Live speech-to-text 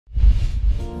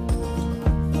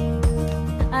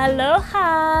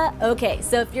Aloha! Okay,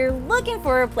 so if you're looking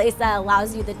for a place that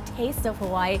allows you the taste of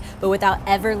Hawaii, but without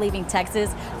ever leaving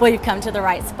Texas, well, you've come to the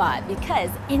right spot,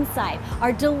 because inside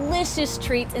are delicious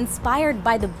treats inspired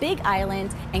by the Big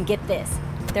Island, and get this,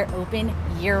 they're open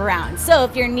year-round. So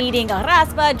if you're needing a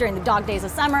raspa during the dog days of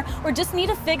summer, or just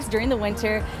need a fix during the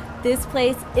winter, this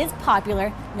place is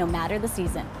popular no matter the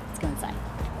season. Let's go inside.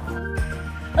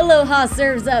 Aloha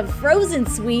serves up frozen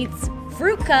sweets,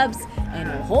 fruit cups, and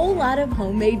a whole lot of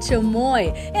homemade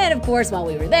chamoy. And of course, while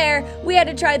we were there, we had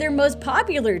to try their most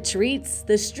popular treats,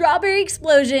 the strawberry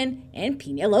explosion and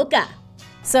Pina Loca.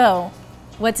 So,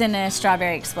 what's in a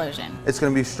strawberry explosion? It's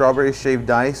going to be strawberry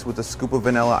shaved ice with a scoop of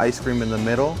vanilla ice cream in the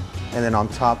middle, and then on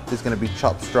top is going to be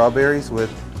chopped strawberries with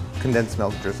condensed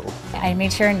milk drizzle. I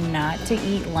made sure not to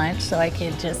eat lunch so I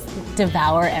could just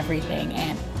devour everything,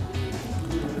 and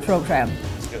so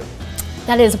good.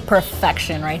 That is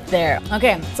perfection right there.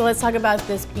 Okay, so let's talk about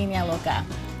this Pina Loca.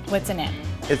 What's in it?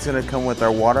 It's going to come with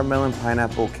our watermelon,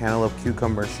 pineapple, cantaloupe,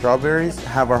 cucumber, and strawberries.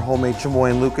 Have our homemade chamoy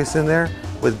and Lucas in there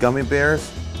with gummy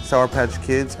bears, Sour Patch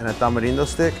Kids, and a tamarindo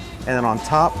stick. And then on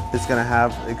top, it's going to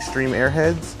have extreme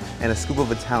airheads and a scoop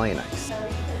of Italian ice.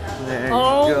 There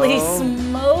Holy you go.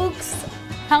 smokes!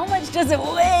 How much does it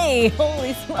weigh?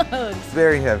 Holy smokes!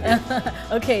 Very heavy.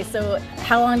 Okay, so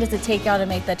how long does it take y'all to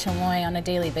make the chamoy on a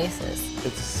daily basis?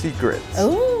 It's a secret.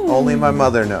 Ooh. Only my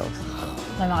mother knows.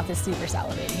 My mouth is super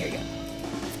salivating. Here you go.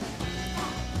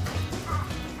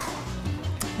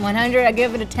 100, I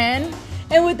give it a 10.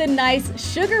 And with a nice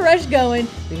sugar rush going,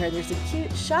 we heard there's a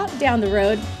cute shop down the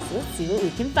road, so let's see what we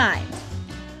can find.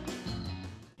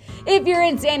 If you're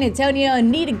in San Antonio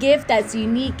and need a gift that's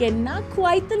unique and not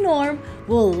quite the norm,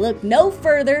 we'll look no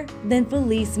further than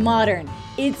Feliz Modern.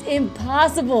 It's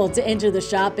impossible to enter the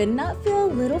shop and not feel a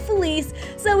little Feliz,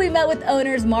 so we met with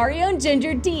owners Mario and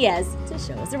Ginger Diaz to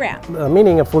show us around. The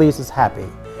meaning of Feliz is happy,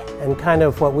 and kind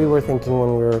of what we were thinking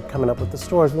when we were coming up with the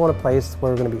stores. We want a place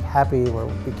where we're going to be happy, where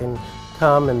we can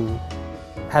come and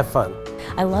have fun.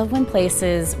 I love when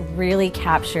places really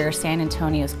capture San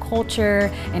Antonio's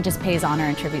culture and just pays honor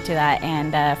and tribute to that.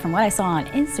 And from what I saw on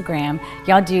Instagram,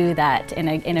 y'all do that in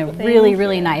a really,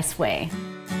 really nice way.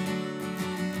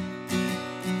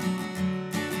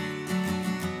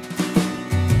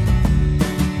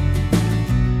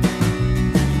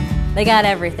 They got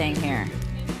everything here,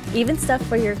 even stuff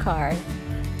for your car.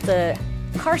 The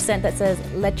car scent that says,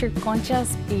 "Let your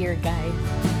conchas be your guide."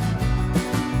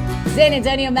 San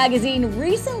Antonio Magazine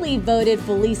recently voted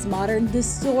Feliz Modern the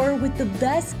store with the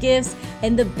best gifts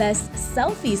and the best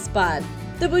selfie spot.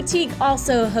 The boutique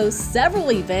also hosts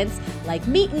several events like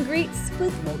meet and greets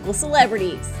with local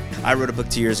celebrities. I wrote a book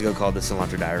 2 years ago called The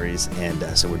Cilantro Diaries, and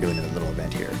so we're doing a little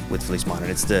event here with Feliz Modern.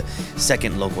 It's the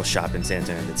second local shop in San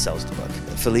Antonio that sells the book.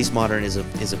 Feliz Modern is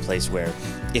a place where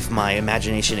if my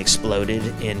imagination exploded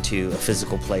into a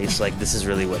physical place, like this is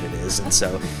really what it is. And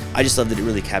so I just love that it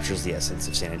really captures the essence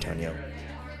of San Antonio.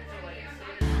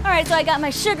 All right, so I got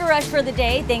my sugar rush for the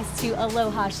day thanks to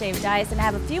Aloha Shaved Ice, and I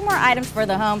have a few more items for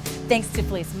the home thanks to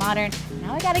Feliz Modern.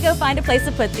 Now I gotta go find a place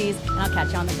to put these, and I'll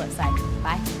catch you on the flip side.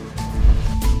 Bye.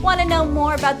 Want to know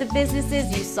more about the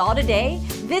businesses you saw today?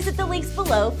 Visit the links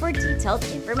below for detailed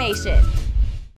information.